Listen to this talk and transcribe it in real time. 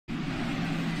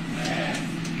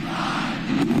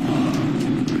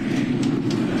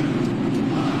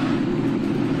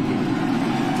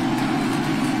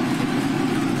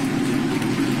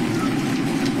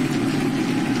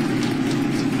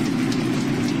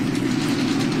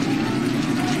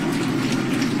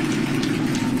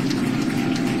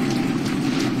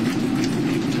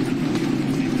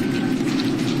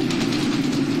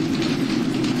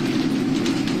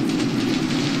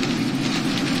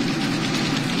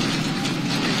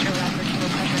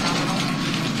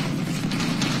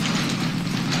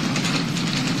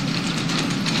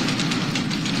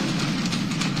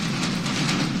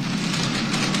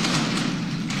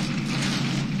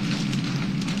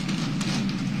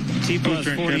T plus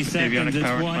 40 seconds. It's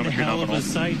power, one hell of a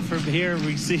sight from here.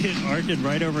 We see it arcing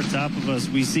right over top of us.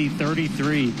 We see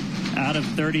 33 out of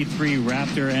 33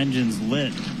 Raptor engines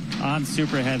lit on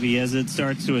Super Heavy as it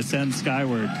starts to ascend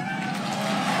skyward.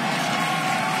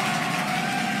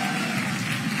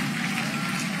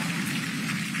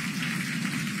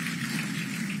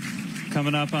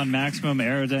 Coming up on maximum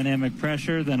aerodynamic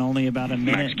pressure, then only about a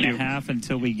minute and a half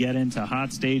until we get into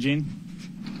hot staging.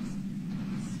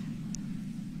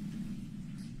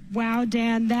 Wow,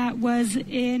 Dan, that was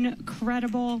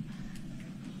incredible.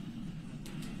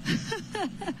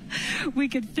 We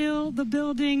could feel the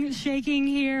building shaking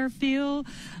here, feel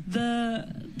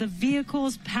the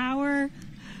vehicle's power.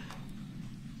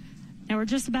 Now we're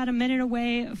just about a minute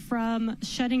away from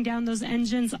shutting down those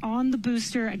engines on the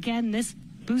booster. Again, this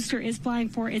booster is flying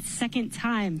for its second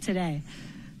time today.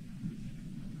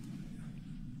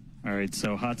 All right,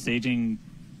 so hot staging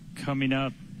coming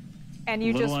up. And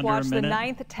you just watched the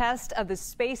 9th test of the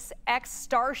SpaceX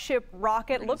Starship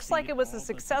rocket. Looks like it was a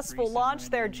successful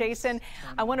launch there, Jason.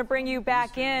 I want to bring you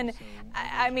back in.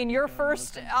 I mean, your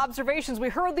first observations. We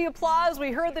heard the applause.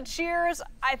 We heard the cheers.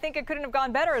 I think it couldn't have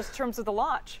gone better in terms of the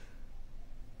launch.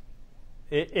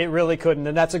 It really couldn't,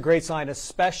 and that's a great sign,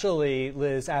 especially,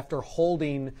 Liz, after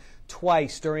holding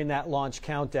twice during that launch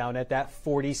countdown at that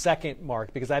 40-second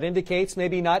mark, because that indicates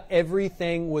maybe not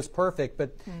everything was perfect,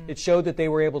 but it showed that they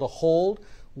were able to hold,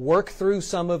 work through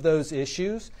some of those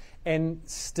issues, and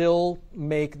still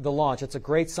make the launch. It's a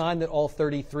great sign that all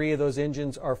 33 of those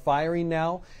engines are firing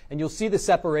now, and you'll see the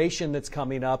separation that's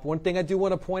coming up. One thing I do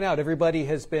want to point out, everybody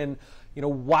has been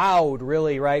wowed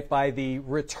really, right, by the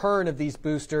return of these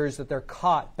boosters, that they're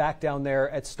caught back down there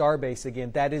at Starbase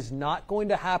again. That is not going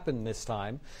to happen this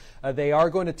time. They are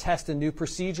going to test a new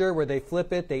procedure where they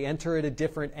flip it, they enter at a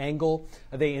different angle,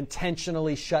 they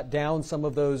intentionally shut down some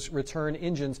of those return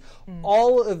engines.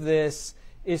 All of this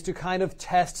is to kind of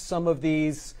test some of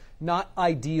these not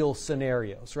ideal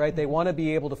scenarios, right? They want to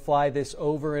be able to fly this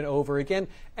over and over again,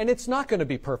 and it's not going to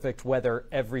be perfect weather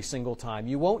every single time.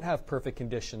 You won't have perfect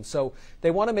conditions. So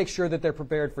they want to make sure that they're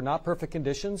prepared for not perfect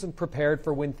conditions and prepared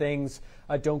for when things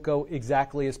don't go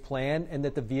exactly as planned and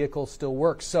that the vehicle still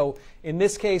works. So in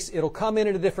this case, it'll come in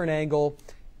at a different angle.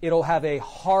 It'll have a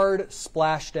hard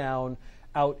splashdown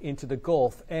out into the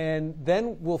Gulf, and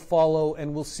then we'll follow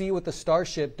and we'll see what the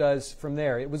Starship does from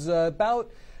there. It was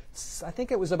I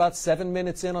think it was about 7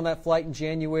 minutes in on that flight in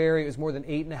January. It was more than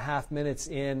 8.5 minutes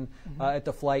in at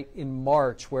the flight in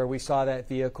March where we saw that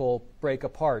vehicle break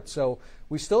apart. So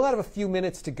we still have a few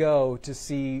minutes to go to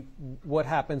see what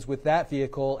happens with that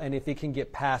vehicle and if it can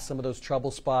get past some of those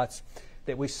trouble spots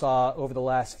that we saw over the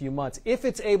last few months. If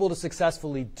it's able to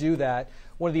successfully do that,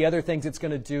 one of the other things it's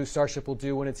going to do, Starship will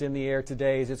do when it's in the air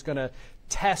today, is it's going to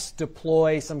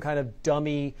deploy some kind of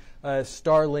dummy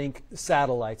Starlink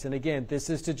satellites. And again, this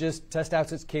is to just test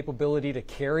out its capability to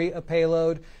carry a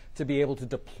payload, to be able to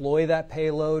deploy that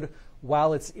payload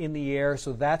while it's in the air.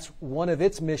 So that's one of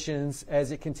its missions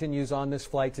as it continues on this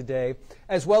flight today,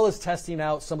 as well as testing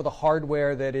out some of the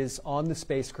hardware that is on the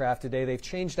spacecraft today. They've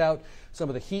changed out some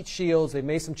of the heat shields. They've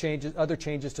made some other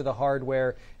changes to the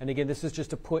hardware. And again, this is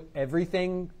just to put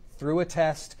everything through a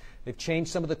test. They've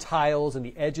changed some of the tiles and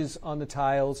the edges on the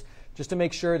tiles just to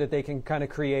make sure that they can kind of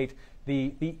create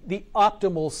the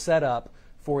optimal setup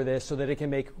for this so that it can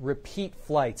make repeat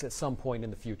flights at some point in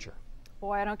the future.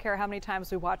 Boy, I don't care how many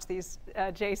times we watch these,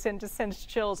 Jason, just sends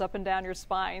chills up and down your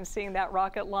spine seeing that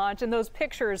rocket launch. And those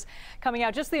pictures coming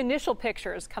out, just the initial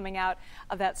pictures coming out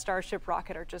of that Starship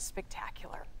rocket are just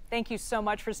spectacular. Thank you so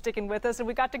much for sticking with us, and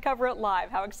we got to cover it live.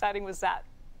 How exciting was that?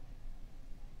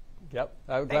 Yep,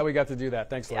 I'm glad we got to do that.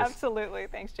 Thanks, Liz. Absolutely.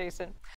 Thanks, Jason.